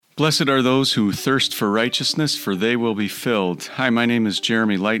Blessed are those who thirst for righteousness, for they will be filled. Hi, my name is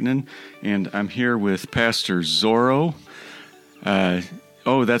Jeremy Lightnin, and I'm here with Pastor Zorro.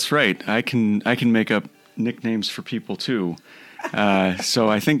 Oh, that's right. I can make up nicknames for people too. So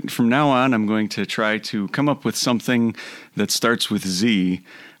I think from now on, I'm going to try to come up with something that starts with Z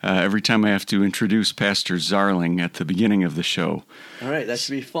every time I have to introduce Pastor Zarling at the beginning of the show. All right, that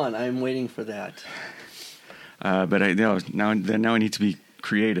should be fun. I'm waiting for that. But now I need to be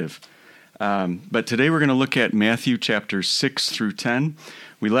creative. But today we're going to look at Matthew chapters 6 through 10.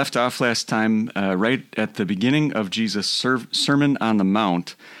 We left off last time right at the beginning of Jesus' Sermon on the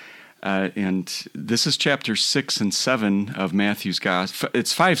Mount. And this is chapters 6 and 7 of Matthew's Gospel.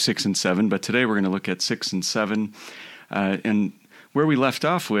 It's 5, 6, and 7, but today we're going to look at 6 and 7. And where we left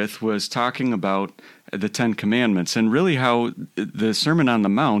off with was talking about the Ten Commandments, and really how the Sermon on the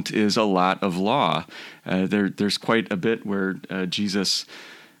Mount is a lot of law. There's quite a bit where Jesus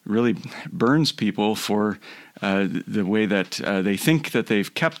really burns people for the way that they think that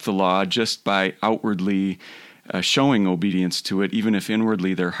they've kept the law just by outwardly showing obedience to it, even if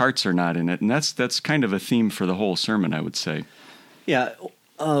inwardly their hearts are not in it. And that's kind of a theme for the whole sermon, I would say. Yeah,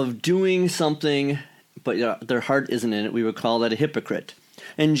 of doing something, but their heart isn't in it, we would call that a hypocrite.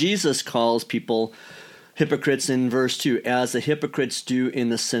 And Jesus calls people hypocrites in verse 2, as the hypocrites do in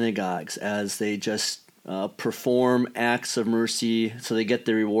the synagogues, as they just perform acts of mercy so they get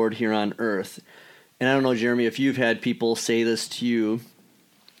their reward here on earth. And I don't know, Jeremy, if you've had people say this to you,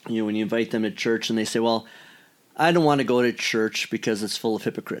 when you invite them to church and they say, well, I don't want to go to church because it's full of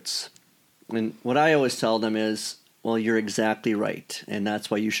hypocrites. And what I always tell them is, well, you're exactly right, and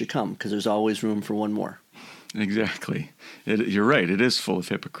that's why you should come, because there's always room for one more. Exactly. You're right. It is full of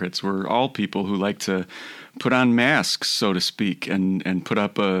hypocrites. We're all people who like to put on masks, so to speak, and put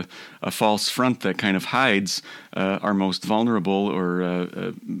up a false front that kind of hides our most vulnerable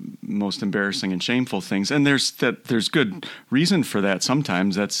or most embarrassing and shameful things. And there's good reason for that.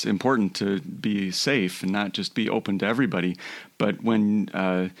 Sometimes that's important to be safe and not just be open to everybody. But when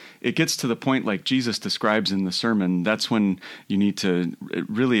it gets to the point like Jesus describes in the sermon, that's when you need to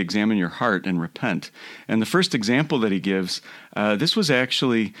really examine your heart and repent. And the first example that he gives, this was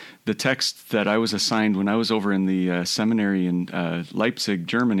actually the text that I was assigned when I was over in the seminary in Leipzig,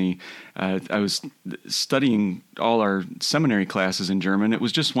 Germany. I was studying all our seminary classes in German. It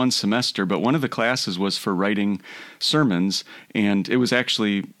was just one semester, but one of the classes was for writing sermons, and it was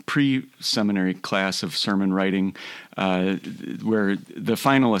actually pre-seminary class of sermon writing, where the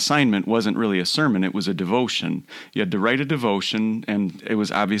final assignment wasn't really a sermon, it was a devotion. You had to write a devotion, and it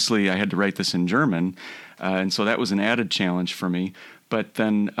was obviously, I had to write this in German, and so that was an added challenge for me. But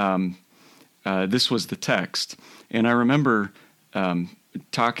then this was the text, and I remember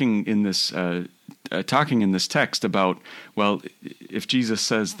talking in this text about, well, if Jesus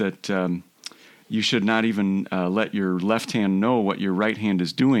says that you should not even let your left hand know what your right hand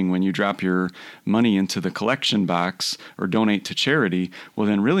is doing when you drop your money into the collection box or donate to charity, well,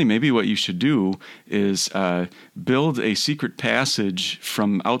 then really maybe what you should do is build a secret passage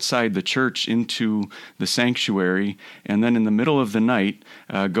from outside the church into the sanctuary, and then in the middle of the night,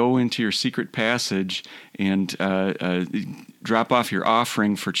 go into your secret passage and drop off your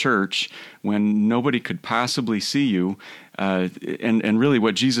offering for church when nobody could possibly see you. And really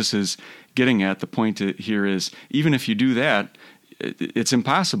what Jesus is getting at, the point here is, even if you do that, it's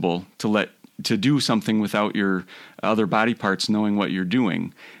impossible to do something without your other body parts knowing what you're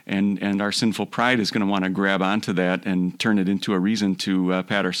doing. And our sinful pride is going to want to grab onto that and turn it into a reason to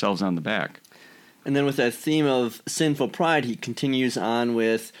pat ourselves on the back. And then with that theme of sinful pride, he continues on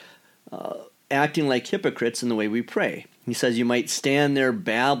with acting like hypocrites in the way we pray. He says you might stand there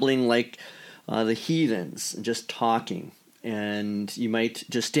babbling like the heathens, just talking. And you might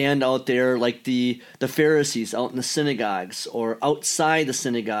just stand out there like the Pharisees out in the synagogues or outside the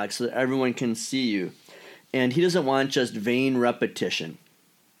synagogue so that everyone can see you. And he doesn't want just vain repetition.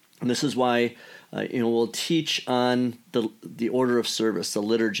 And this is why we'll teach on the order of service, the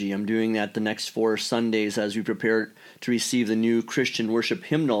liturgy. I'm doing that the next 4 Sundays as we prepare to receive the new Christian worship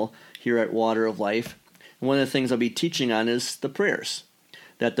hymnal here at Water of Life. And one of the things I'll be teaching on is the prayers.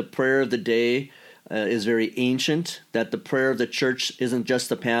 That the prayer of the day is very ancient, that the prayer of the church isn't just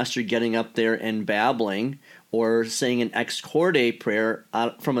the pastor getting up there and babbling or saying an ex corde prayer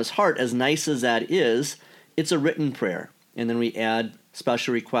from his heart. As nice as that is, it's a written prayer. And then we add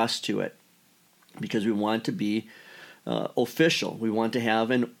special requests to it because we want to be official. We want to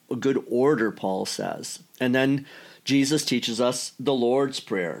have a good order, Paul says. And then Jesus teaches us the Lord's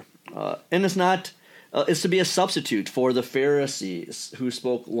Prayer. And it's to be a substitute for the Pharisees who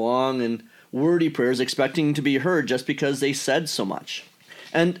spoke long and wordy prayers expecting to be heard just because they said so much.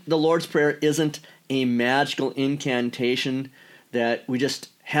 And the Lord's Prayer isn't a magical incantation that we just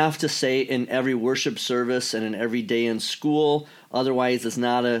have to say in every worship service and in every day in school. Otherwise, it's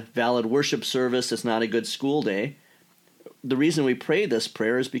not a valid worship service. It's not a good school day. The reason we pray this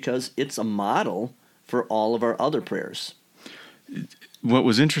prayer is because it's a model for all of our other prayers. What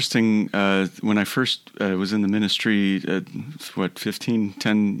was interesting when I first was in the ministry,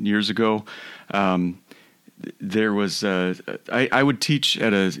 10 years ago, there was I would teach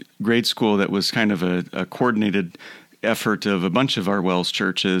at a grade school that was kind of a coordinated effort of a bunch of our WELS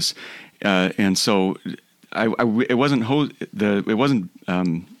churches, and so it wasn't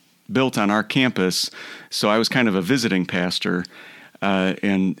built on our campus, so I was kind of a visiting pastor,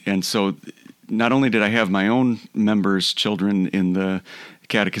 and so not only did I have my own members' children in the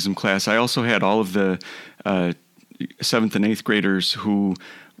catechism class, I also had all of the 7th and 8th graders who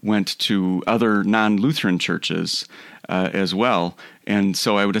went to other non-Lutheran churches as well. And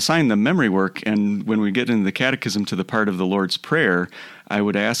so I would assign them memory work, and when we get into the catechism to the part of the Lord's Prayer, I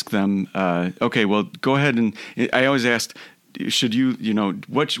would ask them, okay, well, go ahead, and I always asked, should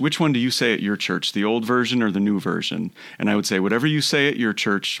which one do you say at your church, the old version or the new version? And I would say, whatever you say at your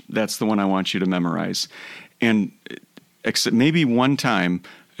church, that's the one I want you to memorize. And except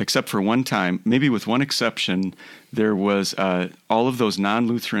for one time, maybe with one exception, there was all of those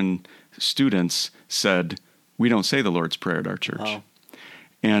non-Lutheran students said, we don't say the Lord's Prayer at our church. Oh.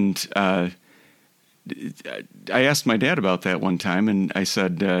 And I asked my dad about that one time, and I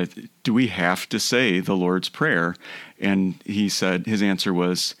said, do we have to say the Lord's Prayer? And he said, his answer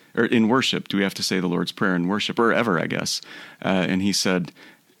was, or in worship, do we have to say the Lord's Prayer in worship, or ever, I guess? And he said,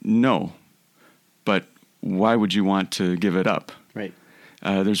 no, but why would you want to give it up? Right.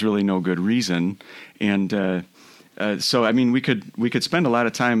 There's really no good reason. And so, I mean, we could spend a lot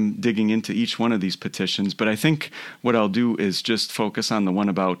of time digging into each one of these petitions, but I think what I'll do is just focus on the one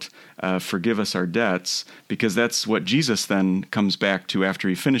about forgive us our debts, because that's what Jesus then comes back to after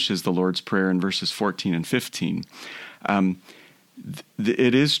he finishes the Lord's Prayer in verses 14 and 15.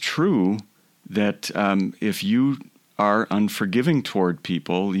 It is true that if you are unforgiving toward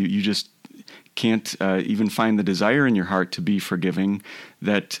people, you just can't even find the desire in your heart to be forgiving,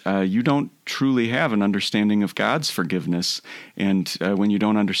 that you don't truly have an understanding of God's forgiveness. And when you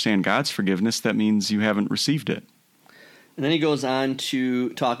don't understand God's forgiveness, that means you haven't received it. And then he goes on to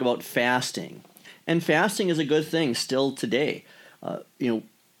talk about fasting. And fasting is a good thing still today. The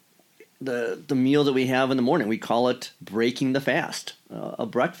meal that we have in the morning, we call it breaking the fast, a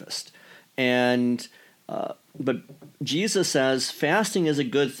breakfast. And but Jesus says fasting is a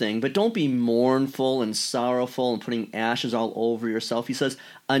good thing, but don't be mournful and sorrowful and putting ashes all over yourself. He says,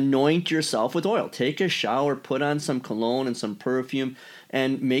 anoint yourself with oil. Take a shower, put on some cologne and some perfume,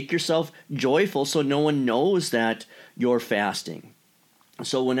 and make yourself joyful so no one knows that you're fasting.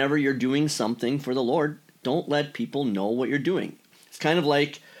 So whenever you're doing something for the Lord, don't let people know what you're doing. It's kind of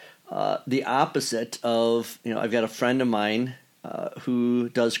like the opposite of, I've got a friend of mine who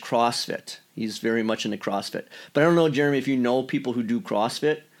does CrossFit. He's very much into CrossFit. But I don't know, Jeremy, if you know people who do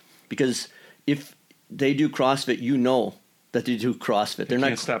CrossFit, because if they do CrossFit, you know that they do CrossFit. They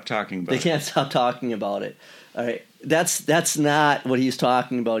can't stop talking about it. They can't stop talking about it. All right. That's not what he's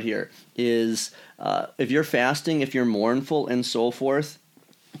talking about here, is if you're fasting, if you're mournful and so forth,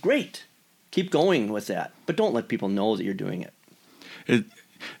 great. Keep going with that. But don't let people know that you're doing it.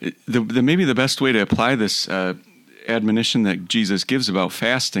 Maybe the best way to apply this admonition that Jesus gives about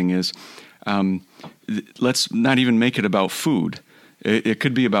fasting is, let's not even make it about food. It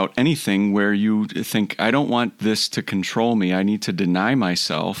could be about anything where you think, I don't want this to control me. I need to deny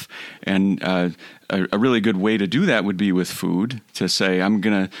myself. And a really good way to do that would be with food, to say, I'm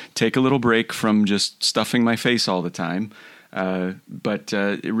going to take a little break from just stuffing my face all the time. But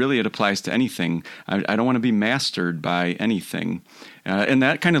it applies to anything. I don't want to be mastered by anything. And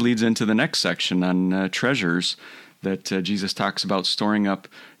that kind of leads into the next section on treasures, that Jesus talks about storing up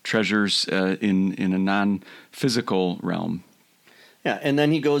treasures in a non-physical realm. Yeah, and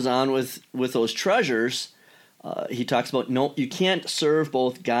then he goes on with those treasures. He talks about, no, you can't serve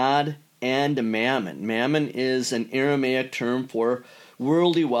both God and mammon. Mammon is an Aramaic term for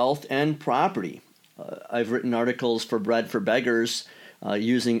worldly wealth and property. I've written articles for Bread for Beggars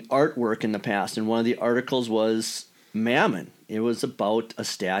using artwork in the past, and one of the articles was Mammon. It was about a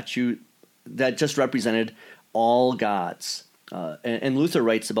statue that just represented all gods. And Luther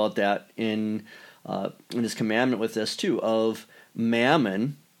writes about that in his commandment with this too, of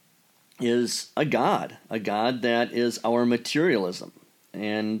Mammon is a god that is our materialism.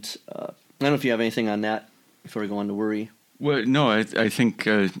 And I don't know if you have anything on that before we go on to worry. Well, no, I think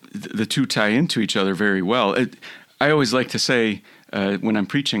the two tie into each other very well. I always like to say when I'm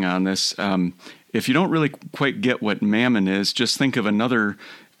preaching on this, if you don't really quite get what mammon is, just think of another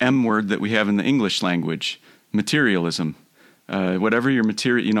M word that we have in the English language, materialism. Whatever your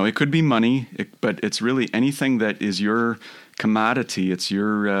material, it could be money, but it's really anything that is your commodity. It's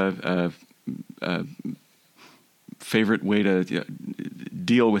your favorite way to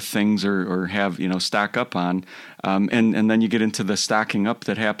deal with things or have, stock up on. And then you get into the stocking up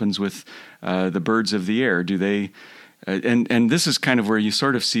that happens with the birds of the air. Do they... And this is kind of where you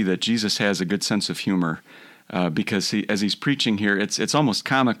sort of see that Jesus has a good sense of humor, because as he's preaching here, it's almost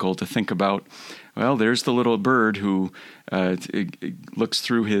comical to think about. Well, there's the little bird who looks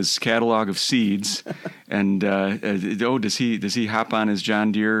through his catalog of seeds, and does he hop on his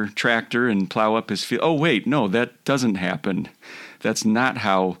John Deere tractor and plow up his field? Oh, wait, no, that doesn't happen. That's not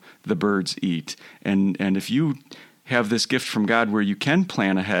how the birds eat. And if you have this gift from God where you can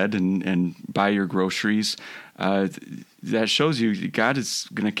plan ahead and buy your groceries, that shows you God is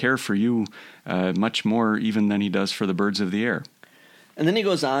going to care for you much more even than he does for the birds of the air. And then he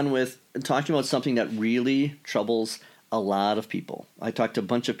goes on with talking about something that really troubles a lot of people. I talked to a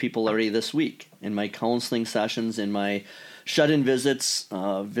bunch of people already this week in my counseling sessions, in my shut-in visits,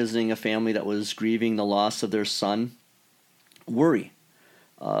 visiting a family that was grieving the loss of their son. Worry.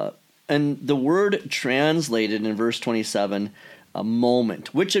 And the word translated in verse 27, a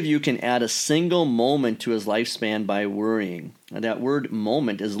moment. Which of you can add a single moment to his lifespan by worrying? And that word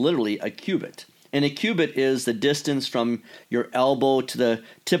moment is literally a cubit. And a cubit is the distance from your elbow to the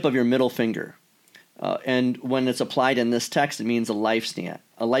tip of your middle finger. And when it's applied in this text, it means a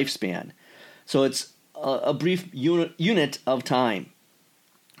lifespan. So it's a brief unit of time.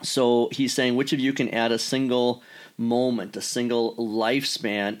 So he's saying, which of you can add a single moment, a single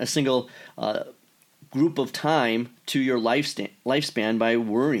lifespan, a single group of time to your lifespan by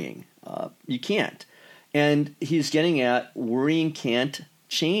worrying? You can't. And he's getting at worrying can't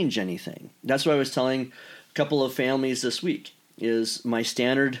change anything. That's what I was telling a couple of families this week, is my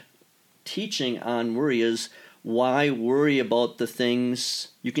standard teaching on worry is why worry about the things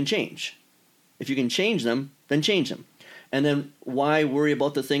you can change. If you can change them, then change them. And then why worry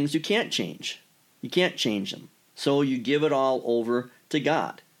about the things you can't change? You can't change them. So you give it all over to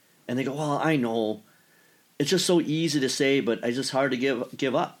God. And they go, well, I know. It's just so easy to say, but it's just hard to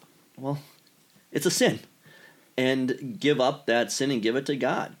give up. Well, it's a sin. And give up that sin and give it to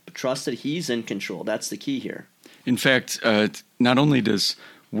God. Trust that he's in control. That's the key here. In fact, not only does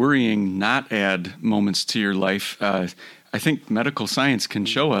worrying not add moments to your life, I think medical science can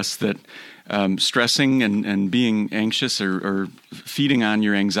show us that stressing and being anxious or feeding on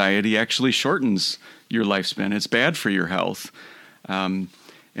your anxiety actually shortens your lifespan. It's bad for your health.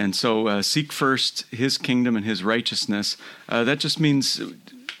 And so seek first his kingdom and his righteousness. That just means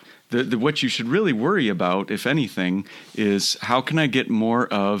what you should really worry about, if anything, is how can I get more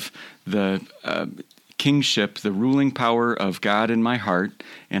of the kingship, the ruling power of God in my heart,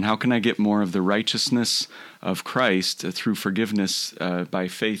 and how can I get more of the righteousness of Christ through forgiveness by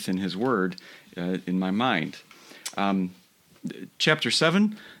faith in his word in my mind. Chapter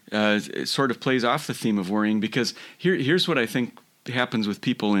 7 sort of plays off the theme of worrying, because here's what I think happens with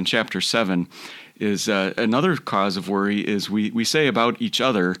people in chapter 7 is another cause of worry is we say about each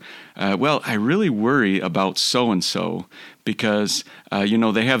other, well, I really worry about so-and-so because,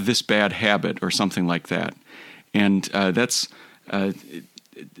 they have this bad habit or something like that. And that's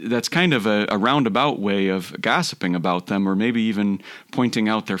kind of a roundabout way of gossiping about them, or maybe even pointing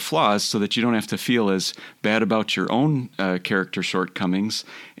out their flaws so that you don't have to feel as bad about your own character shortcomings.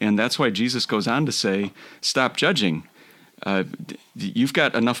 And that's why Jesus goes on to say, stop judging. You've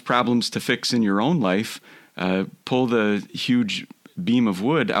got enough problems to fix in your own life. Pull the huge beam of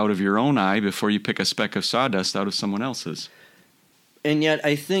wood out of your own eye before you pick a speck of sawdust out of someone else's. And yet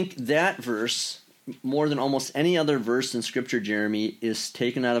I think that verse, more than almost any other verse in Scripture, Jeremy, is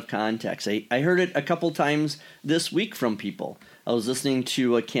taken out of context. I heard it a couple times this week from people. I was listening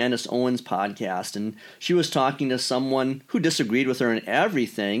to a Candace Owens podcast, and she was talking to someone who disagreed with her in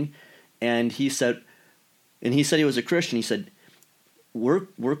everything, and he said he was a Christian. He said,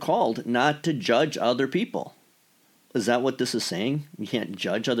 we're called not to judge other people. Is that what this is saying? You can't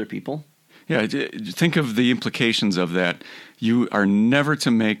judge other people? Yeah, think of the implications of that. You are never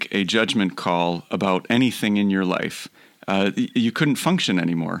to make a judgment call about anything in your life. You couldn't function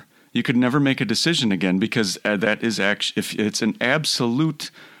anymore. You could never make a decision again, because that is actually, if it's an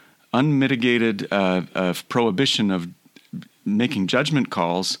absolute, unmitigated prohibition of making judgment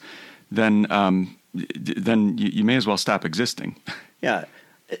calls, then you may as well stop existing. Yeah.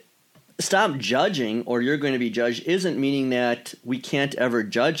 Stop judging, or you're going to be judged, isn't meaning that we can't ever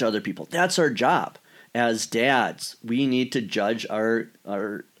judge other people. That's our job. As dads, we need to judge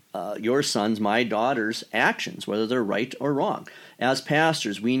your sons, my daughter's actions, whether they're right or wrong. As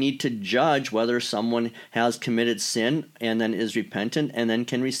pastors, we need to judge whether someone has committed sin and then is repentant and then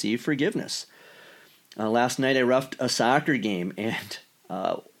can receive forgiveness. Last night I reffed a soccer game, and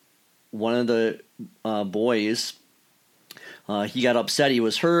one of the boys, he got upset. He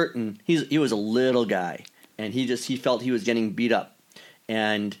was hurt, and he was a little guy, and he felt he was getting beat up,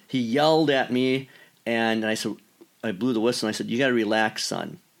 and he yelled at me, and I blew the whistle, and I said, "You got to relax,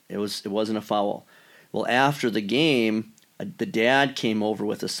 son. It wasn't a foul." Well, after the game, the dad came over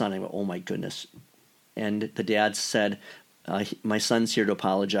with his son. I went, "Oh my goodness!" And the dad said, "My son's here to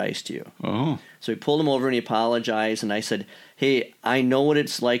apologize to you." Oh. So he pulled him over and he apologized. And I said, "Hey, I know what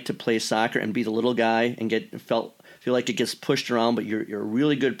it's like to play soccer and be the little guy and feel like it gets pushed around, but you're a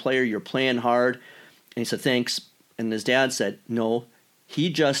really good player. You're playing hard." And he said, "Thanks." And his dad said, "No, he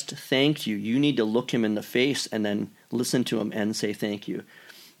just thanked you. You need to look him in the face and then listen to him and say thank you."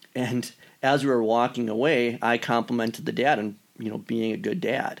 And as we were walking away, I complimented the dad on being a good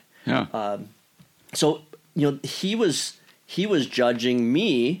dad. Yeah. So he was judging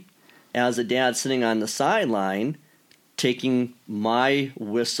me as a dad sitting on the sideline, taking my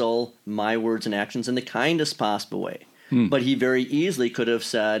whistle, my words and actions in the kindest possible way. But he very easily could have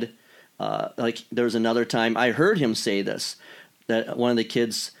said, like there was another time I heard him say this, that one of the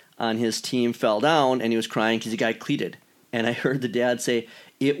kids on his team fell down and he was crying because he got cleated. And I heard the dad say,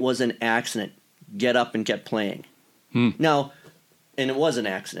 "It was an accident. Get up and get playing." Now, and it was an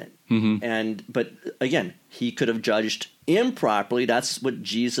accident. But again, he could have judged improperly. That's what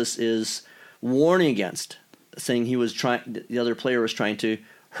Jesus is warning against, saying the other player was trying to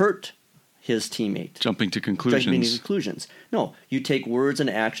hurt his teammate. Jumping to conclusions. No, you take words and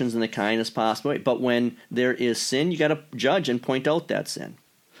actions in the kindest possible way. But when there is sin, you got to judge and point out that sin.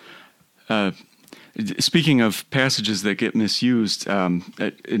 Speaking of passages that get misused,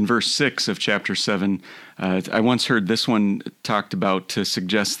 in verse 6 of chapter 7, I once heard this one talked about to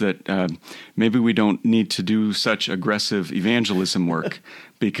suggest that maybe we don't need to do such aggressive evangelism work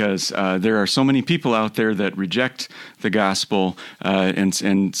because there are so many people out there that reject the gospel.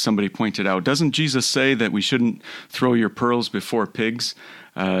 And somebody pointed out, doesn't Jesus say that we shouldn't throw your pearls before pigs?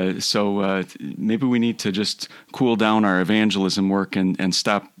 So maybe we need to just cool down our evangelism work and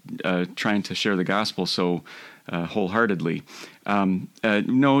stop trying to share the gospel so wholeheartedly.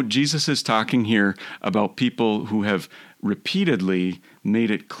 No, Jesus is talking here about people who have repeatedly made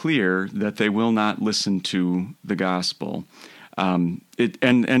it clear that they will not listen to the gospel. Then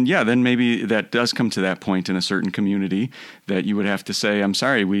maybe that does come to that point in a certain community that you would have to say, "I'm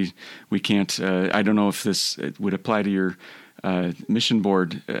sorry, we can't." I don't know if this would apply to your mission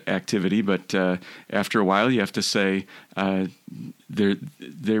board activity, but after a while, you have to say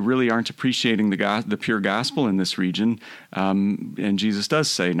they really aren't appreciating the pure gospel in this region, and Jesus does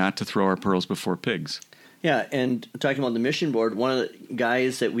say not to throw our pearls before pigs. Yeah, and talking about the mission board, one of the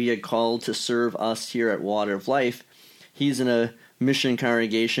guys that we had called to serve us here at Water of Life, he's in a mission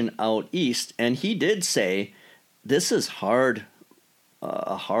congregation out east, and he did say, "This is hard,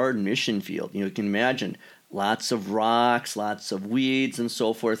 a hard mission field." You can imagine. Lots of rocks, lots of weeds, and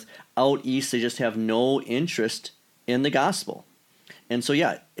so forth. Out east, they just have no interest in the gospel. And so,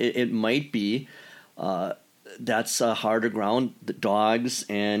 it might be that's a harder ground. The dogs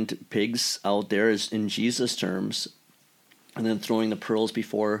and pigs out there is in Jesus' terms, and then throwing the pearls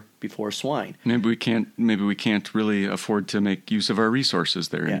before swine. Maybe we can't really afford to make use of our resources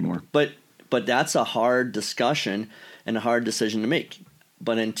there anymore. But that's a hard discussion and a hard decision to make.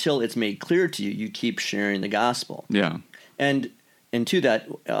 But until it's made clear to you, you keep sharing the gospel. Yeah. And to that,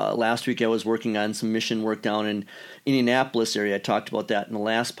 last week I was working on some mission work down in Indianapolis area. I talked about that in the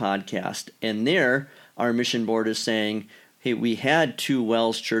last podcast. And there, our mission board is saying, hey, we had 2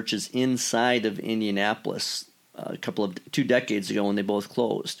 Wells churches inside of Indianapolis 2 decades ago when they both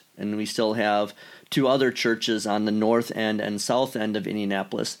closed. And we still have 2 other churches on the north end and south end of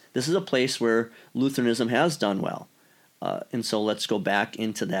Indianapolis. This is a place where Lutheranism has done well. And so let's go back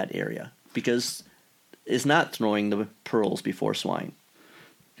into that area because it's not throwing the pearls before swine.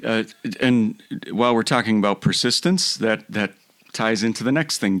 And while we're talking about persistence, that ties into the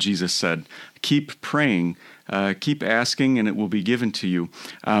next thing Jesus said. Keep praying, keep asking, and it will be given to you.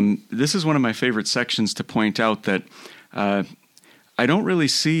 This is one of my favorite sections to point out that I don't really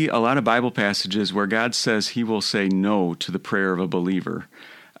see a lot of Bible passages where God says he will say no to the prayer of a believer.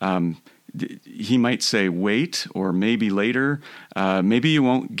 He might say, wait, or maybe later. Maybe you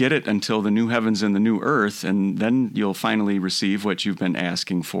won't get it until the new heavens and the new earth, and then you'll finally receive what you've been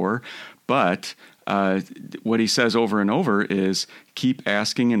asking for. But what he says over and over is, keep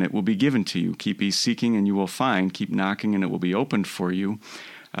asking and it will be given to you. Keep seeking and you will find. Keep knocking and it will be opened for you.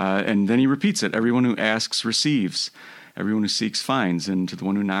 And then he repeats it. Everyone who asks receives. Everyone who seeks finds. And to the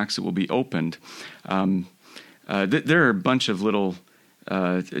one who knocks it will be opened. There are a bunch of little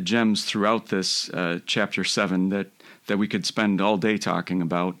gems throughout this chapter 7 that we could spend all day talking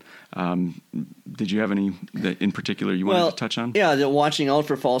about. Did you have any that in particular you wanted to touch on? Yeah, they're watching out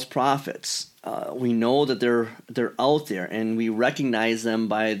for false prophets. We know that they're out there, and we recognize them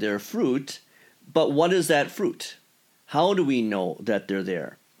by their fruit. But what is that fruit? How do we know that they're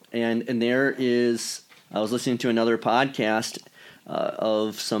there? And there is, I was listening to another podcast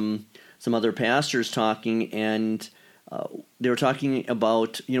of some other pastors talking, and they were talking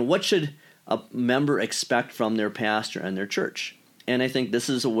about, what should a member expect from their pastor and their church. And I think this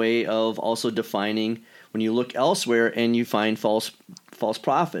is a way of also defining, when you look elsewhere and you find false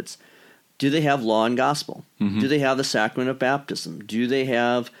prophets, do they have law and gospel? Mm-hmm. Do they have the sacrament of baptism? Do they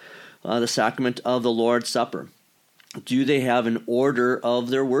have the sacrament of the Lord's Supper? Do they have an order of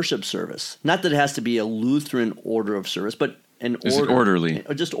their worship service? Not that it has to be a Lutheran order of service, but an order. Is it orderly?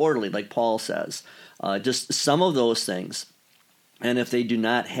 Or just orderly, like Paul says. Just some of those things. And if they do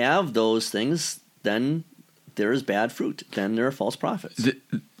not have those things, then there is bad fruit. Then there are false prophets.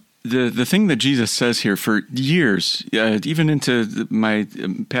 The thing that Jesus says here for years, even into my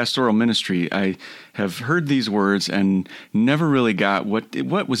pastoral ministry, I have heard these words and never really got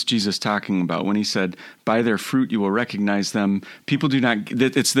what was Jesus talking about when he said, by their fruit you will recognize them. People do not,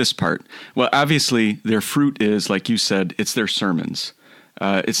 it's this part. Well, obviously their fruit is, like you said, it's their sermons.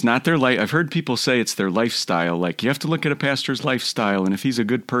 It's not their life. I've heard people say it's their lifestyle. Like, you have to look at a pastor's lifestyle, and if he's a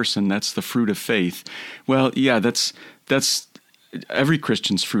good person, that's the fruit of faith. Well, yeah, that's every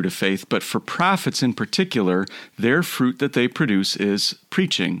Christian's fruit of faith. But for prophets in particular, their fruit that they produce is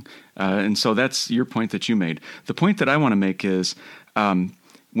preaching. And so that's your point that you made. The point that I want to make is,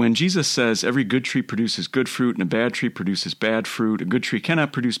 when Jesus says every good tree produces good fruit and a bad tree produces bad fruit, a good tree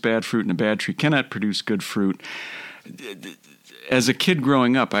cannot produce bad fruit and a bad tree cannot produce good fruit. As a kid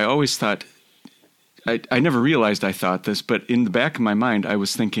growing up, I always thought, I never realized I thought this, but in the back of my mind, I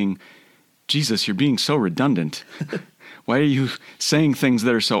was thinking, Jesus, you're being so redundant. Why are you saying things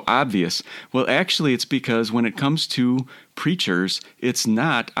that are so obvious? Well, actually, it's because when it comes to preachers, it's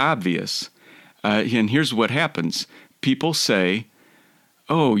not obvious. And here's what happens. People say,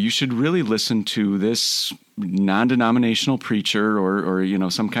 oh, you should really listen to this non-denominational preacher or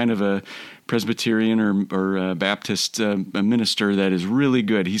some kind of a Presbyterian or a Baptist a minister that is really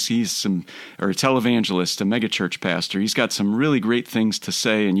good. He's or a televangelist, a megachurch pastor. He's got some really great things to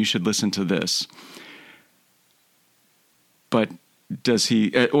say, and you should listen to this. But does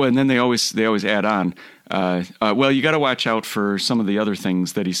he? And then they always add on. Well, you got to watch out for some of the other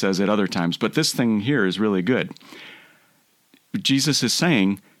things that he says at other times. But this thing here is really good. Jesus is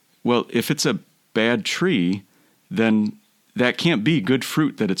saying, well, if it's a bad tree, then that can't be good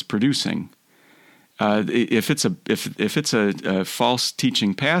fruit that it's producing. If it's a false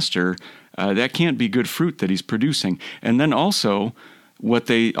teaching pastor, that can't be good fruit that he's producing. And then also, what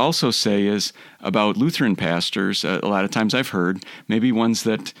they also say is about Lutheran pastors, a lot of times I've heard, maybe ones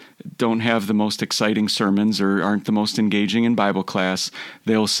that don't have the most exciting sermons or aren't the most engaging in Bible class,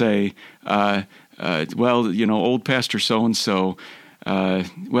 they'll say, old pastor so-and-so,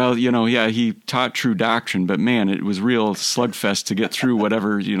 he taught true doctrine, but man, it was real slugfest to get through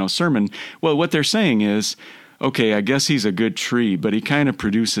whatever, sermon. Well, what they're saying is, okay, I guess he's a good tree, but he kind of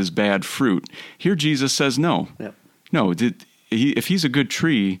produces bad fruit. Here Jesus says no. Yep. No, if he's a good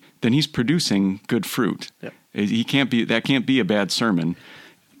tree, then he's producing good fruit. Yep. That can't be a bad sermon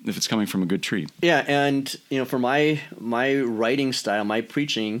if it's coming from a good tree. Yeah, and for my writing style, my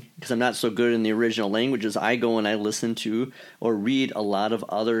preaching, because I'm not so good in the original languages, I go and I listen to or read a lot of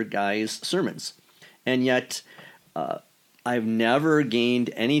other guys' sermons. And yet, I've never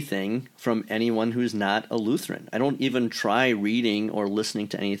gained anything from anyone who's not a Lutheran. I don't even try reading or listening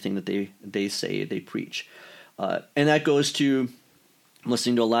to anything that they say they preach. And that goes to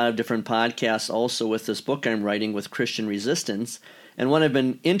listening to a lot of different podcasts also with this book I'm writing with Christian Resistance. And what I've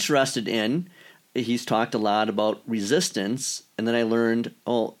been interested in, he's talked a lot about resistance, and then I learned,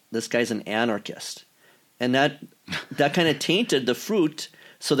 this guy's an anarchist. And that kind of tainted the fruit,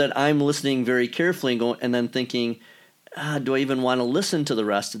 so that I'm listening very carefully and then thinking, do I even want to listen to the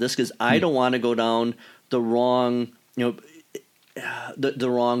rest of this? Because I don't want to go down the wrong, the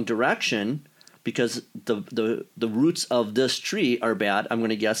wrong direction, because the roots of this tree are bad. I'm going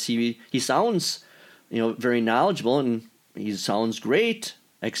to guess he sounds, very knowledgeable, and he sounds great,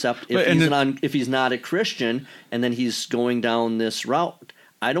 except if he's not a Christian, and then he's going down this route.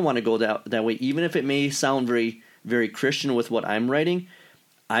 I don't want to go that way, even if it may sound very, very Christian with what I'm writing.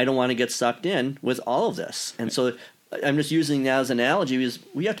 I don't want to get sucked in with all of this. And so I'm just using that as an analogy because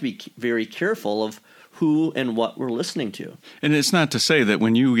we have to be very careful of who and what we're listening to. And it's not to say that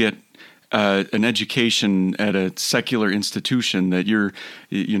when you get an education at a secular institution that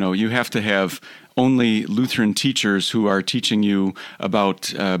you have to have only Lutheran teachers who are teaching you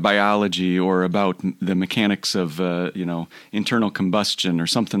about biology or about the mechanics of internal combustion or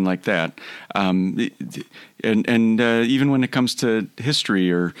something like that. And even when it comes to history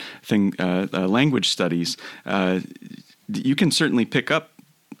or language studies, you can certainly pick up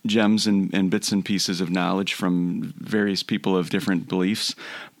gems and bits and pieces of knowledge from various people of different beliefs.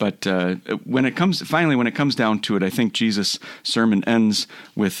 But when it comes down to it, I think Jesus' sermon ends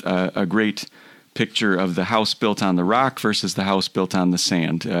with a great picture of the house built on the rock versus the house built on the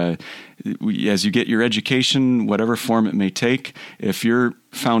sand. As you get your education, whatever form it may take, if your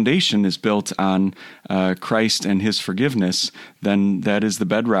foundation is built on Christ and His forgiveness, then that is the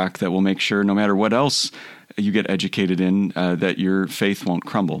bedrock that will make sure no matter what else you get educated in, that your faith won't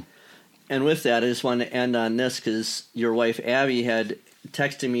crumble. And with that, I just want to end on this because your wife Abby had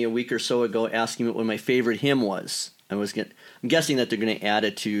texted me a week or so ago asking me what my favorite hymn was. I'm guessing that they're going to add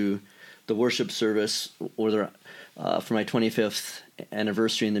it to the worship service or for my 25th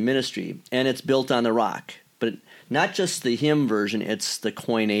anniversary in the ministry, and it's Built on the Rock. But not just the hymn version, it's the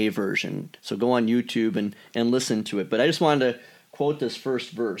Koine version. So go on YouTube and listen to it. But I just wanted to quote this first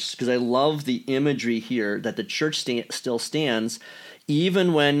verse because I love the imagery here that the church still stands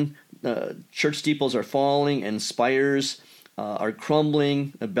even when church steeples are falling and spires are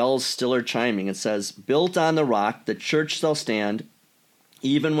crumbling, the bells still are chiming. It says, "Built on the rock, the church shall stand,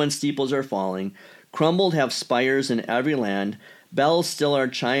 even when steeples are falling. Crumbled have spires in every land. Bells still are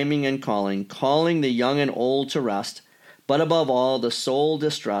chiming and calling the young and old to rest. But above all, the soul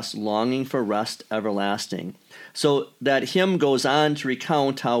distressed, longing for rest everlasting." So that hymn goes on to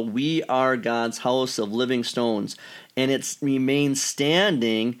recount how we are God's house of living stones, and it remains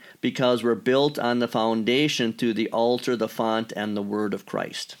standing because we're built on the foundation through the altar, the font, and the word of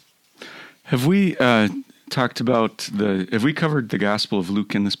Christ. Have we have we covered the Gospel of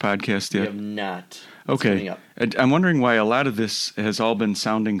Luke in this podcast yet? We have not. Okay. I'm wondering why a lot of this has all been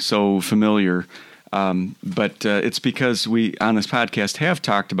sounding so familiar, but it's because we, on this podcast, have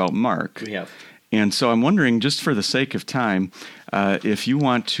talked about Mark. We have. And so I'm wondering, just for the sake of time, if you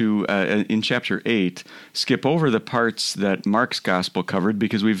want to, in chapter 8, skip over the parts that Mark's gospel covered,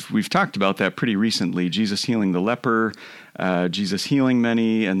 because we've talked about that pretty recently. Jesus healing the leper, Jesus healing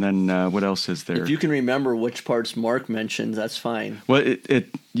many, and then what else is there? If you can remember which parts Mark mentions, that's fine. Well,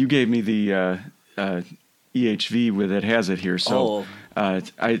 you gave me the EHV that has it here, so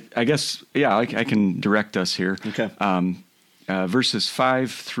I guess, yeah, I can direct us here. Okay. Verses 5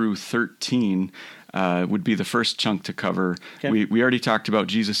 through 13 would be the first chunk to cover. Okay. We already talked about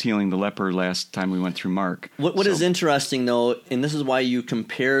Jesus healing the leper last time we went through Mark. What is interesting, though, and this is why you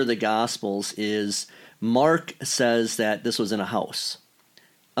compare the Gospels, is Mark says that this was in a house.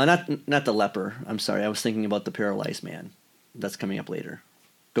 Not the leper. I'm sorry. I was thinking about the paralyzed man. That's coming up later.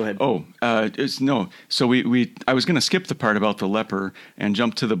 Go ahead. No. So I was going to skip the part about the leper and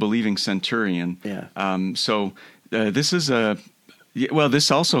jump to the believing centurion. Yeah. This is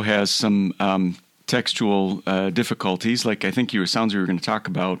this also has some textual difficulties, like I think sounds you were going to talk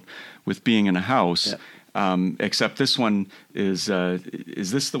about with being in a house. Yeah. Except this one is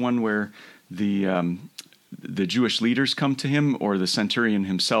this the one where the Jewish leaders come to him, or the centurion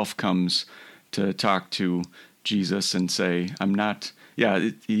himself comes to talk to Jesus and say, "I'm not." Yeah,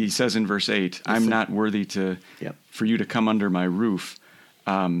 he says in verse 8, "I'm not worthy for you to come under my roof."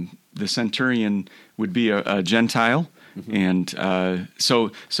 The centurion would be a Gentile, mm-hmm. And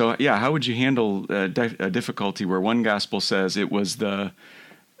so how would you handle a difficulty where one gospel says it was the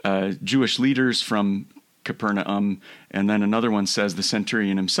Jewish leaders from Capernaum, and then another one says the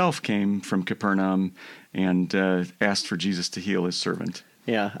centurion himself came from Capernaum and asked for Jesus to heal his servant?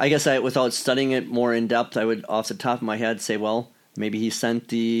 Yeah, I guess without studying it more in depth, I would, off the top of my head, say, well, maybe he sent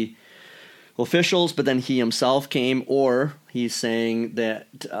the officials, but then he himself came, or he's saying that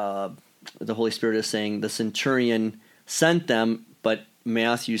the Holy Spirit is saying the centurion sent them, but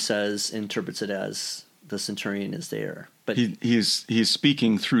Matthew interprets it as the centurion is there. But he's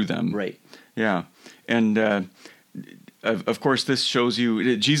speaking through them. Right. Yeah. And of course, this shows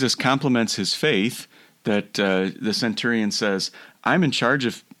you, Jesus compliments his faith, that the centurion says, "I'm in charge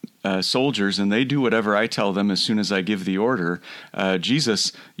of soldiers, and they do whatever I tell them as soon as I give the order.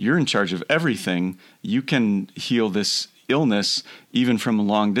 Jesus, you're in charge of everything. You can heal this illness even from a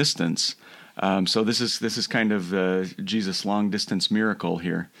long distance." So this is kind of Jesus' long-distance miracle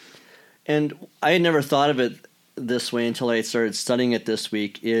here. And I had never thought of it this way until I started studying it this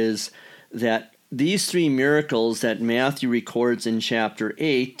week, is that these three miracles that Matthew records in chapter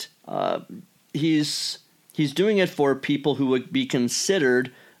 8, he's doing it for people who would be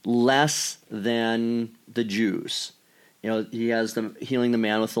considered less than the Jews. He has them healing the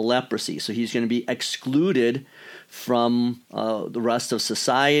man with the leprosy, so he's going to be excluded from the rest of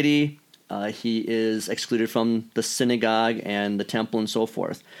society. He is excluded from the synagogue and the temple and so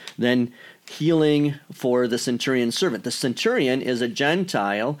forth. Then healing for the centurion servant. The centurion is a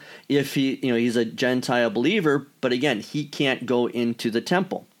Gentile. If he's a Gentile believer, but again, he can't go into the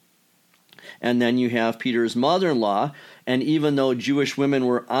temple. And then you have Peter's mother-in-law, and even though Jewish women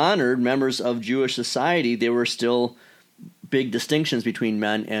were honored, members of Jewish society, there were still big distinctions between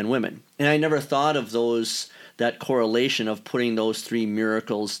men and women. And I never thought of that correlation of putting those three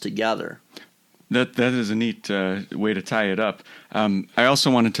miracles together. That is a neat way to tie it up. I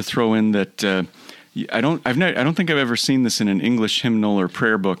also wanted to throw in that I don't think I've ever seen this in an English hymnal or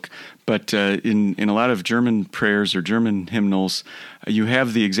prayer book, but in a lot of German prayers or German hymnals, you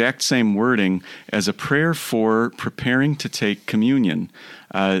have the exact same wording as a prayer for preparing to take communion.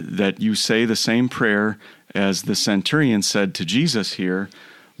 That you say the same prayer as the centurion said to Jesus here.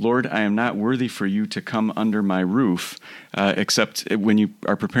 Lord, I am not worthy for you to come under my roof, except when you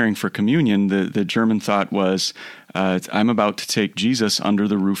are preparing for communion, the German thought was, I'm about to take Jesus under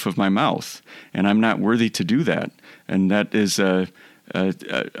the roof of my mouth, and I'm not worthy to do that. And that is a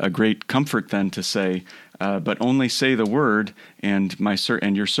great comfort then to say, but only say the word, and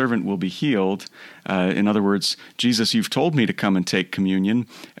your servant will be healed. In other words, Jesus, you've told me to come and take communion,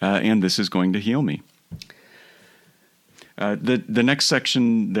 and this is going to heal me. The next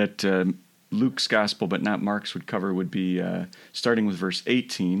section that Luke's gospel, but not Mark's, would cover would be starting with verse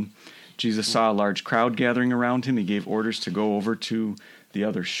 18. Jesus saw a large crowd gathering around him. He gave orders to go over to the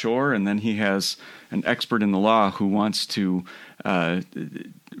other shore, and then he has an expert in the law who wants to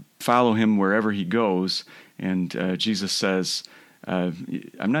follow him wherever he goes. And Jesus says,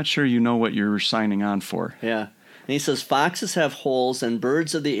 I'm not sure you know what you're signing on for. Yeah. And he says, foxes have holes and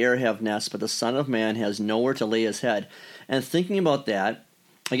birds of the air have nests, but the Son of Man has nowhere to lay his head. And thinking about that,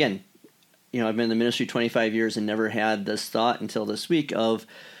 again, I've been in the ministry 25 years and never had this thought until this week of,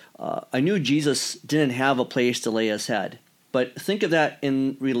 I knew Jesus didn't have a place to lay his head. But think of that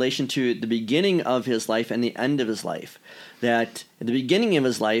in relation to the beginning of his life and the end of his life. That at the beginning of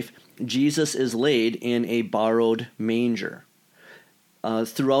his life, Jesus is laid in a borrowed manger.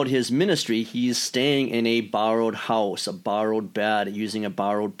 Throughout his ministry, he's staying in a borrowed house, a borrowed bed, using a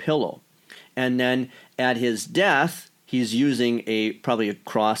borrowed pillow. And then at his death, he's using probably a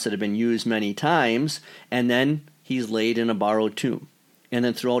cross that had been used many times, and then he's laid in a borrowed tomb. And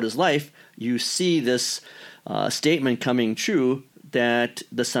then throughout his life, you see this statement coming true that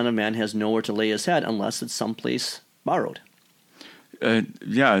the Son of Man has nowhere to lay his head unless it's someplace borrowed.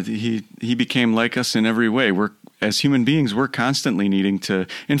 He became like us in every way. As human beings, we're constantly needing to.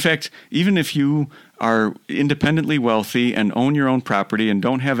 In fact, even if you are independently wealthy and own your own property and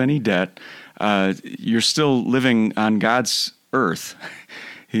don't have any debt, you're still living on God's earth.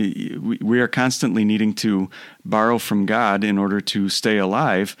 We are constantly needing to borrow from God in order to stay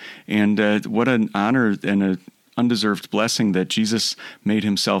alive. And what an honor and an undeserved blessing that Jesus made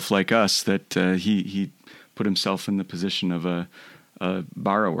himself like us, that he put himself in the position of a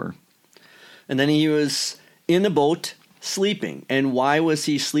borrower. And then he was in the boat sleeping. And why was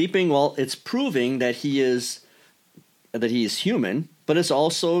he sleeping? Well, it's proving that he is human, but it's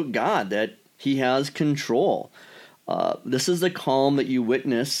also God, that he has control. This is the calm that you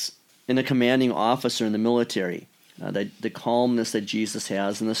witness in a commanding officer in the military, the calmness that Jesus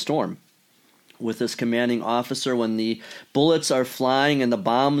has in the storm. With this commanding officer, when the bullets are flying and the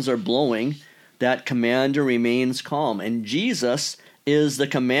bombs are blowing, that commander remains calm. And Jesus is the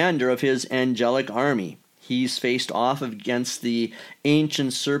commander of his angelic army. He's faced off against the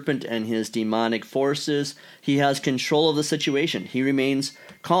ancient serpent and his demonic forces. He has control of the situation. He remains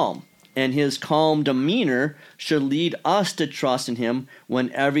calm. And his calm demeanor should lead us to trust in him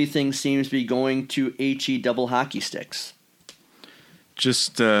when everything seems to be going to HE double hockey sticks.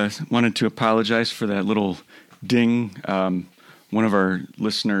 Just wanted to apologize for that little ding. One of our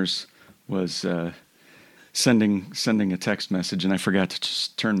listeners was sending a text message, and I forgot to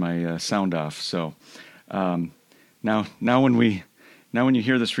just turn my sound off. So now when you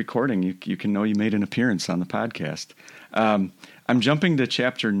hear this recording, you can know you made an appearance on the podcast. I'm jumping to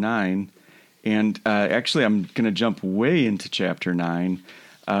chapter 9, and actually I'm going to jump way into chapter 9.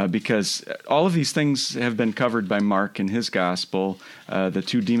 because all of these things have been covered by Mark in his gospel, the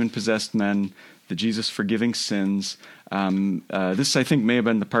 2 demon-possessed men, the Jesus forgiving sins. This, I think, may have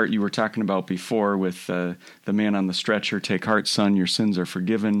been the part you were talking about before with the man on the stretcher, "Take heart, son, your sins are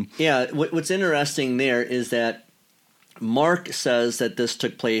forgiven." Yeah, what's interesting there is that Mark says that this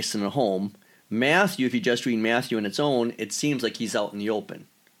took place in a home. Matthew, if you just read Matthew on its own, it seems like he's out in the open.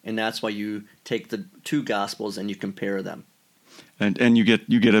 And that's why you take the 2 Gospels and you compare them. And you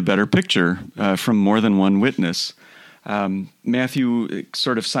get a better picture from more than one witness. Matthew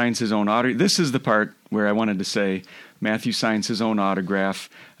sort of signs his own autograph. This is the part where I wanted to say Matthew signs his own autograph.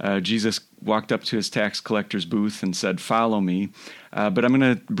 Jesus walked up to his tax collector's booth and said, "Follow me." But I'm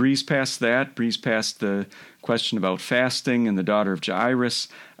going to breeze past the question about fasting and the daughter of Jairus.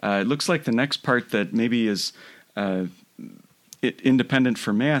 It looks like the next part that maybe is independent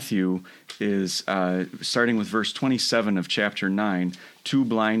for Matthew is starting with verse 27 of chapter 9, 2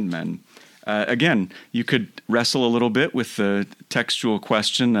 blind men. Again, you could wrestle a little bit with the textual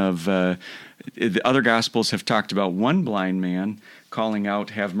question of the other Gospels have talked about 1 blind man calling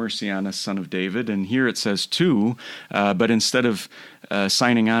out, "Have mercy on us, Son of David," and here it says 2, but instead of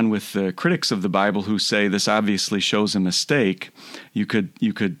signing on with the critics of the Bible who say this obviously shows a mistake, you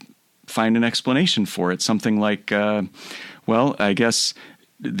could find an explanation for it, something like, well, I guess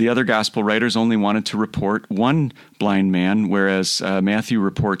the other gospel writers only wanted to report 1 blind man, whereas Matthew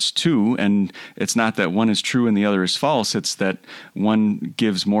reports 2, and it's not that one is true and the other is false, it's that one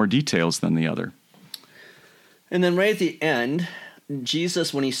gives more details than the other. And then right at the end,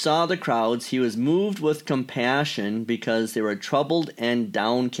 Jesus, when he saw the crowds, he was moved with compassion because they were troubled and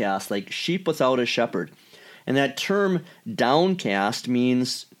downcast, like sheep without a shepherd. And that term downcast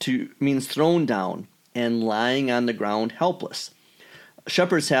means thrown down and lying on the ground helpless.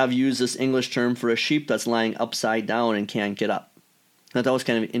 Shepherds have used this English term for a sheep that's lying upside down and can't get up. Now, that was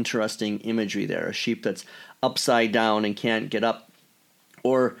kind of interesting imagery there, a sheep that's upside down and can't get up.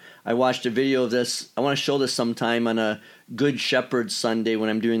 Or I watched a video of this. I want to show this sometime on a Good Shepherd Sunday when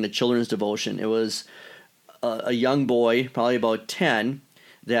I'm doing the children's devotion. It was a young boy, probably about 10,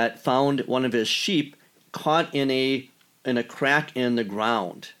 that found one of his sheep caught in a crack in the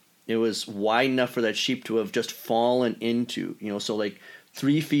ground. It was wide enough for that sheep to have just fallen into, so like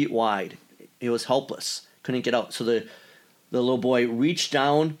 3 feet wide. It was helpless, couldn't get out. So the little boy reached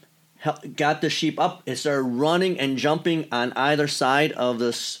down, got the sheep up, it started running and jumping on either side of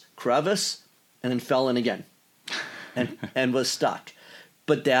this crevice, and then fell in again and was stuck.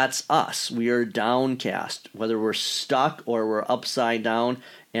 But that's us. We are downcast, whether we're stuck or we're upside down,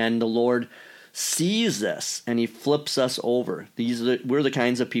 and the Lord sees this and he flips us over. We're the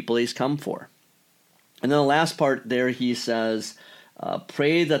kinds of people he's come for. And then the last part there, he says,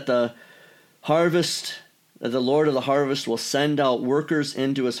 pray that the Lord of the harvest will send out workers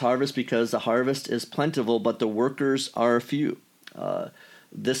into his harvest, because the harvest is plentiful, but the workers are few.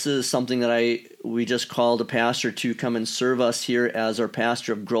 This is something that we just called a pastor to come and serve us here as our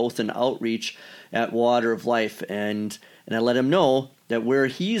pastor of growth and outreach at Water of Life. And I let him know that where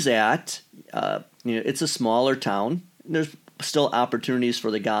he's at, it's a smaller town. There's still opportunities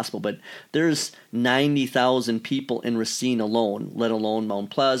for the gospel, but there's 90,000 people in Racine alone, let alone Mount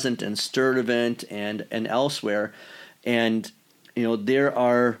Pleasant and Sturtevant and elsewhere. And there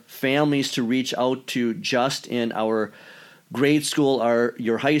are families to reach out to just in our grade school,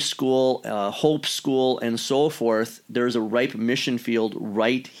 your high school, Hope School, and so forth. There's a ripe mission field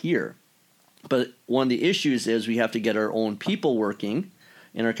right here. But one of the issues is we have to get our own people working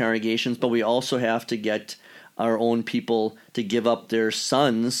in our congregations, but we also have to get our own people to give up their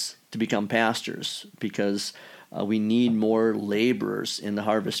sons to become pastors, because we need more laborers in the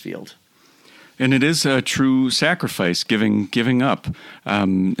harvest field. And it is a true sacrifice, giving up.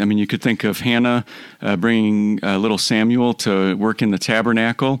 You could think of Hannah bringing little Samuel to work in the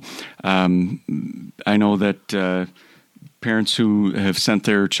tabernacle. I know that parents who have sent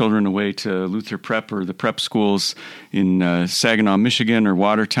their children away to Luther Prep or the prep schools in Saginaw, Michigan, or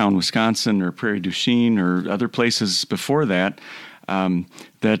Watertown, Wisconsin, or Prairie du Chien, or other places before that,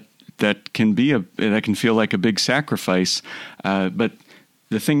 that can feel like a big sacrifice. But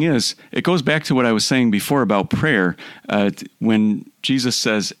the thing is, it goes back to what I was saying before about prayer. When Jesus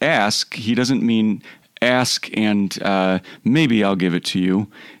says ask, he doesn't mean ask and maybe I'll give it to you.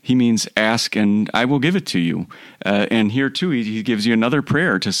 He means ask and I will give it to you. And here too, he gives you another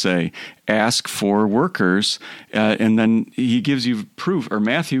prayer to say, ask for workers. And then he gives you proof, or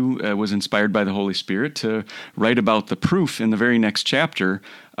Matthew was inspired by the Holy Spirit to write about the proof in the very next chapter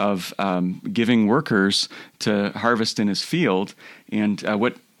of giving workers to harvest in his field. And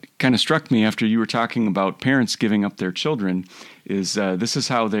what kind of struck me after you were talking about parents giving up their children is this is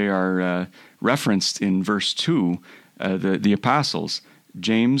how they are referenced in verse 2, the apostles,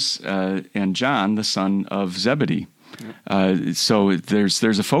 James and John, the son of Zebedee. So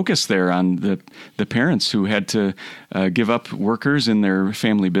there's a focus there on the parents who had to give up workers in their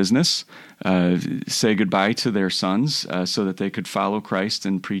family business, say goodbye to their sons so that they could follow Christ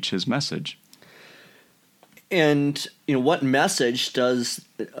and preach his message. And what message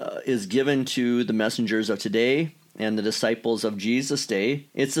is given to the messengers of today and the disciples of Jesus' day?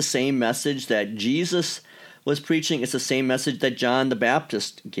 It's the same message that Jesus was preaching. It's the same message that John the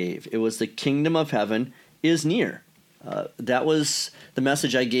Baptist gave. It was the kingdom of heaven is near. That was the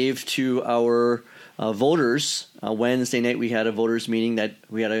message I gave to our voters. Wednesday night we had a voters meeting that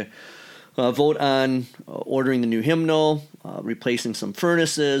we had a vote on ordering the new hymnal, replacing some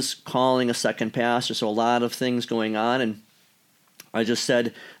furnaces, calling a second pastor. So a lot of things going on. And I just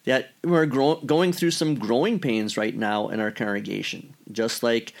said that we're going through some growing pains right now in our congregation. Just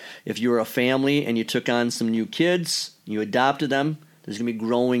like if you were a family and you took on some new kids, you adopted them, there's going to be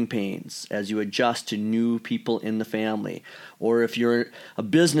growing pains as you adjust to new people in the family. Or if you're a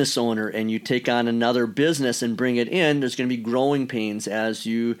business owner and you take on another business and bring it in, there's going to be growing pains as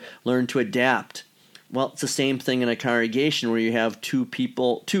you learn to adapt. Well, it's the same thing in a congregation where you have two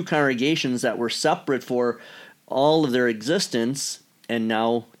congregations that were separate for all of their existence and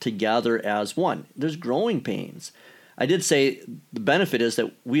now together as one. There's growing pains. I did say the benefit is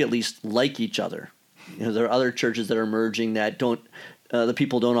that we at least like each other. There are other churches that are emerging that the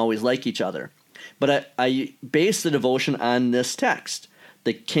people don't always like each other. But I base the devotion on this text.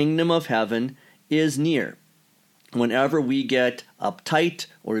 The kingdom of heaven is near. Whenever we get uptight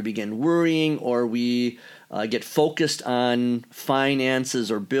or we begin worrying or we get focused on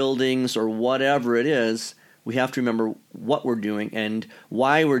finances or buildings or whatever it is, we have to remember what we're doing and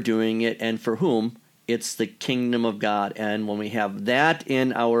why we're doing it and for whom. It's the kingdom of God. And when we have that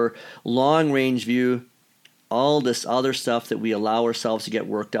in our long-range view, all this other stuff that we allow ourselves to get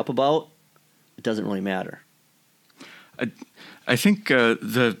worked up about, it doesn't really matter. I think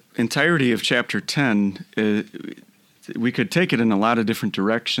the entirety of chapter 10, we could take it in a lot of different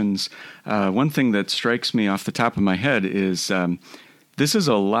directions. One thing that strikes me off the top of my head is this is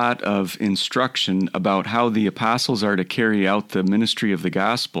a lot of instruction about how the apostles are to carry out the ministry of the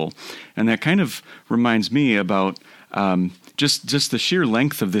gospel. And that kind of reminds me about just the sheer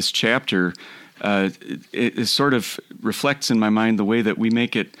length of this chapter. It sort of reflects in my mind the way that we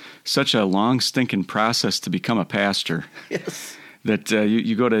make it such a long, stinking process to become a pastor. Yes. That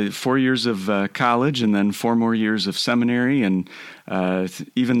you go to 4 years of college and then 4 more years of seminary, and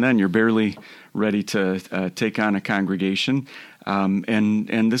even then you're barely ready to take on a congregation.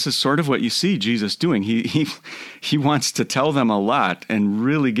 And this is sort of what you see Jesus doing. He wants to tell them a lot and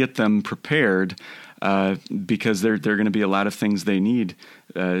really get them prepared because there are going to be a lot of things they need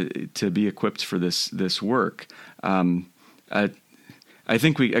to be equipped for this work. I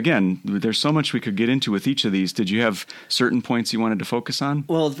think there's so much we could get into with each of these. Did you have certain points you wanted to focus on?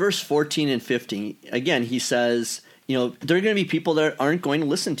 Well, verse 14 and 15, again, he says, there are going to be people that aren't going to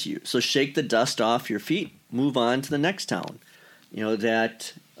listen to you. So shake the dust off your feet. Move on to the next town.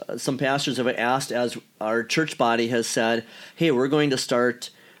 That some pastors have asked, as our church body has said, hey, we're going to start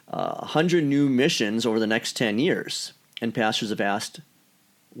 100 new missions over the next 10 years. And pastors have asked,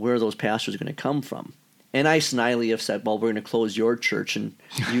 where are those pastors going to come from? And I snidely have said, well, we're going to close your church and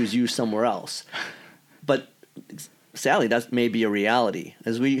use you somewhere else. But sadly, that may be a reality,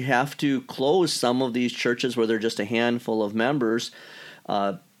 as we have to close some of these churches where they're just a handful of members,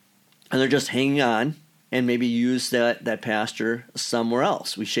 and they're just hanging on, and maybe use that pastor somewhere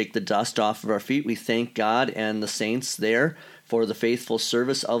else. We shake the dust off of our feet. We thank God and the saints there for the faithful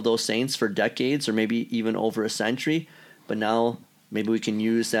service of those saints for decades or maybe even over a century. But now maybe we can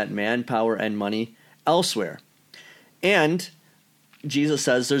use that manpower and money elsewhere. And Jesus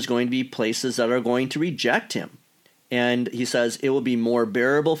says there's going to be places that are going to reject him. And he says it will be more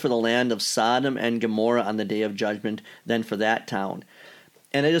bearable for the land of Sodom and Gomorrah on the day of judgment than for that town.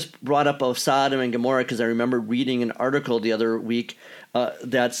 And I just brought up of Sodom and Gomorrah because I remember reading an article the other week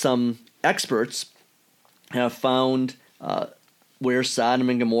that some experts have found where Sodom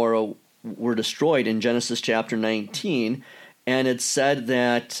and Gomorrah were destroyed in Genesis chapter 19. And it said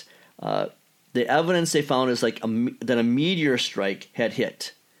that the evidence they found is that a meteor strike had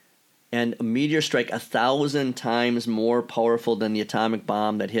hit. And a meteor strike 1,000 times more powerful than the atomic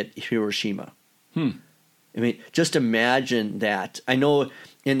bomb that hit Hiroshima. I mean, just imagine that. I know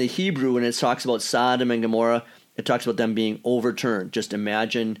in the Hebrew, when it talks about Sodom and Gomorrah, it talks about them being overturned. Just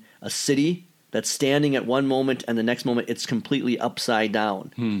imagine a city that's standing at one moment and the next moment it's completely upside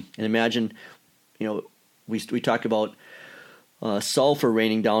down. And imagine, we talk about sulfur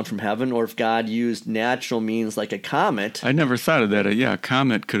raining down from heaven, or if God used natural means like a comet. I never thought of that. A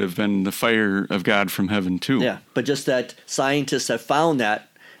comet could have been the fire of God from heaven too. Yeah, but just that scientists have found that,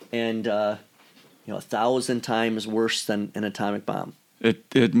 and 1,000 times worse than an atomic bomb.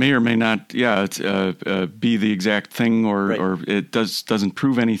 It may or may not, be the exact thing, or it doesn't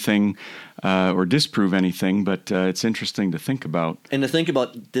prove anything or disprove anything. But it's interesting to think about. And to think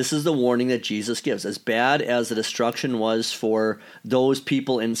about, this is the warning that Jesus gives. As bad as the destruction was for those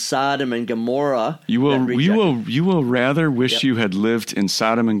people in Sodom and Gomorrah, you will rather wish you had lived in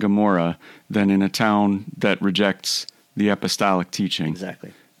Sodom and Gomorrah than in a town that rejects the apostolic teaching.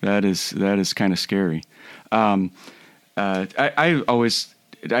 Exactly. That is kind of scary. I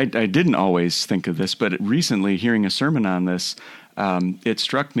didn't always think of this, but recently, hearing a sermon on this, it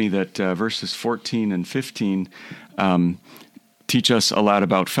struck me that verses 14 and 15 teach us a lot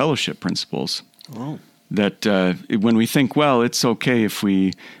about fellowship principles. Oh. That when we think, well, it's okay if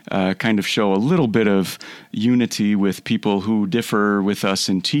we kind of show a little bit of unity with people who differ with us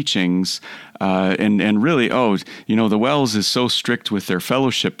in teachings, and really, the Wells is so strict with their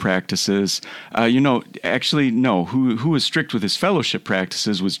fellowship practices. Actually, no. Who was strict with his fellowship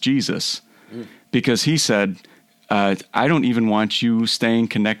practices was Jesus, because he said, I don't even want you staying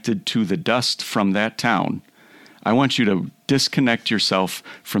connected to the dust from that town. I want you to disconnect yourself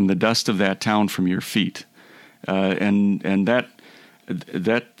from the dust of that town from your feet, and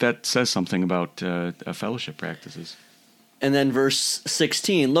that says something about fellowship practices. And then verse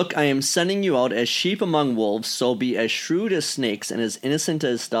 16, look, I am sending you out as sheep among wolves, so be as shrewd as snakes and as innocent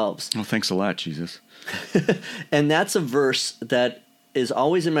as doves. Oh, thanks a lot, Jesus. And that's a verse that is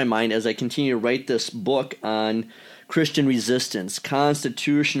always in my mind as I continue to write this book on Christian resistance,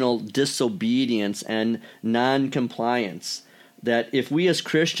 constitutional disobedience, and non-compliance. That if we as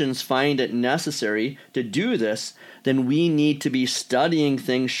Christians find it necessary to do this, then we need to be studying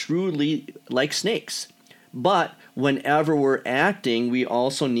things shrewdly like snakes. But whenever we're acting, we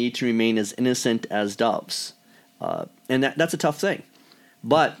also need to remain as innocent as doves. And that's a tough thing.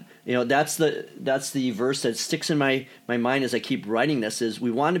 But that's the verse that sticks in my mind as I keep writing this, is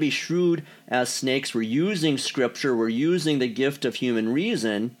we want to be shrewd as snakes. We're using Scripture. We're using the gift of human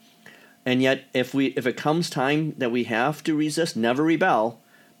reason. And yet, if it comes time that we have to resist, never rebel,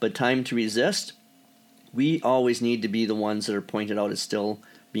 but time to resist, we always need to be the ones that are pointed out as still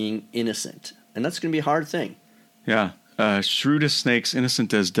being innocent. And that's going to be a hard thing. Yeah. Shrewd as snakes,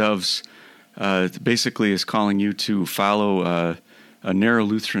 innocent as doves, basically is calling you to follow a narrow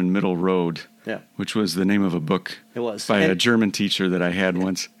Lutheran middle road, which was the name of a book. It was. By a German teacher that I had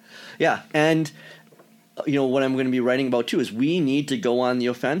once. Yeah, and what I'm going to be writing about too is we need to go on the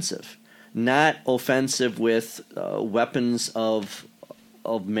offensive. Not offensive with weapons of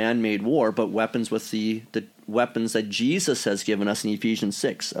man-made war, but weapons with the weapons that Jesus has given us in Ephesians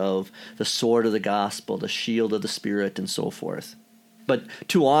 6, of the sword of the gospel, the shield of the Spirit, and so forth. But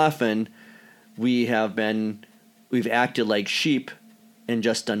too often we've acted like sheep and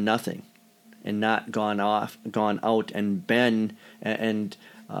just done nothing, and not gone out and gone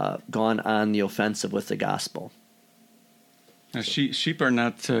on the offensive with the gospel. Now, sheep are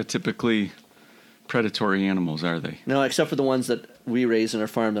not typically predatory animals, are they? No, except for the ones that we raise in our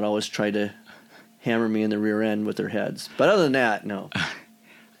farm that always try to hammer me in the rear end with their heads. But other than that, no.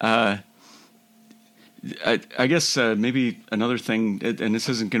 I guess maybe another thing, and this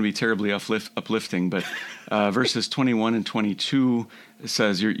isn't going to be terribly uplifting, but verses 21 and 22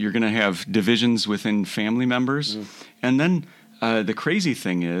 says you're going to have divisions within family members. And then the crazy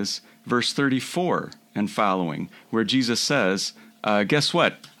thing is verse 34 and following, where Jesus says, guess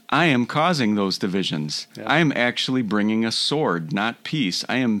what? I am causing those divisions. Yeah. I am actually bringing a sword, not peace.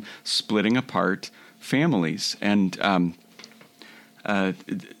 I am splitting apart families. And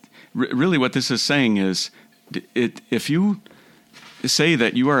really what this is saying is, if you say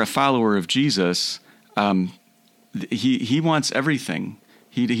that you are a follower of Jesus, he wants everything.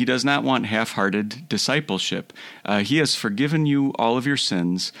 He does not want half-hearted discipleship. He has forgiven you all of your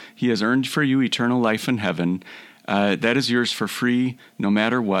sins. He has earned for you eternal life in heaven. That is yours for free, no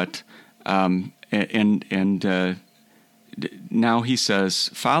matter what. And now he says,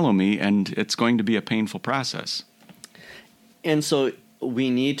 follow me, and it's going to be a painful process. And so we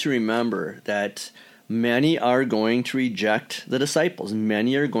need to remember that many are going to reject the disciples.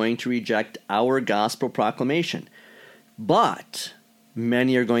 Many are going to reject our gospel proclamation. But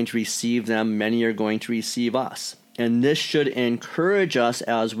many are going to receive them. Many are going to receive us. And this should encourage us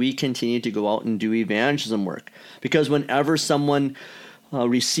as we continue to go out and do evangelism work. Because whenever someone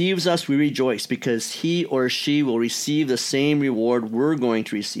receives us, we rejoice because he or she will receive the same reward we're going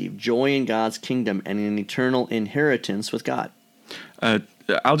to receive, joy in God's kingdom and an eternal inheritance with God.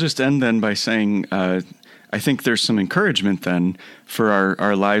 I'll just end then by saying I think there's some encouragement then for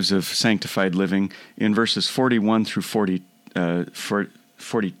our lives of sanctified living in verses 41 through 41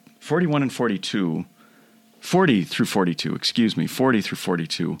 and 42, 40 through 42, 40 through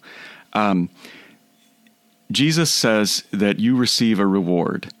 42. Jesus says that you receive a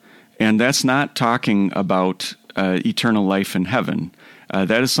reward, and that's not talking about eternal life in heaven.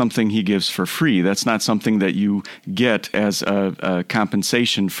 That is something he gives for free. That's not something that you get as a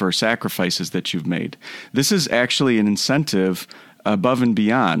compensation for sacrifices that you've made. This is actually an incentive above and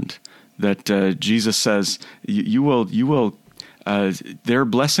beyond that Jesus says, you will. There are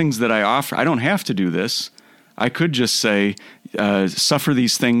blessings that I offer. I don't have to do this. I could just say, suffer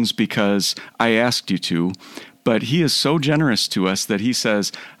these things because I asked you to. But he is so generous to us that he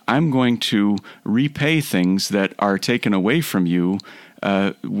says, I'm going to repay things that are taken away from you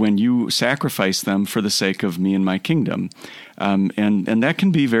when you sacrifice them for the sake of me and my kingdom. And that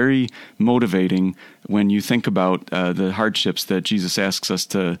can be very motivating when you think about the hardships that Jesus asks us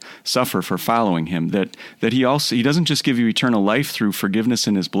to suffer for following him. That he doesn't just give you eternal life through forgiveness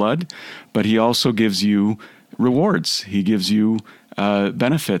in his blood, but he also gives you rewards. He gives you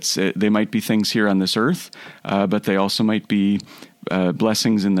benefits. They might be things here on this earth, but they also might be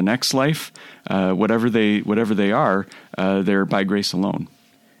blessings in the next life. Whatever they are, they're by grace alone.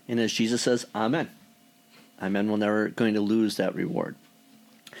 And as Jesus says, Amen. Amen. We're never going to lose that reward.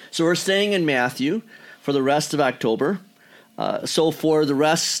 So we're staying in Matthew for the rest of October. So for the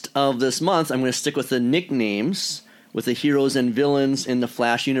rest of this month, I'm going to stick with the nicknames with the heroes and villains in the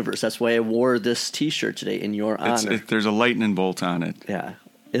Flash universe. That's why I wore this T-shirt today in your honor. There's a lightning bolt on it. Yeah.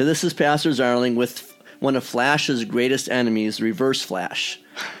 This is Pastor Zarling with one of Flash's greatest enemies, Reverse Flash.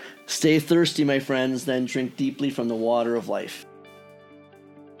 Stay thirsty, my friends, then drink deeply from the water of life.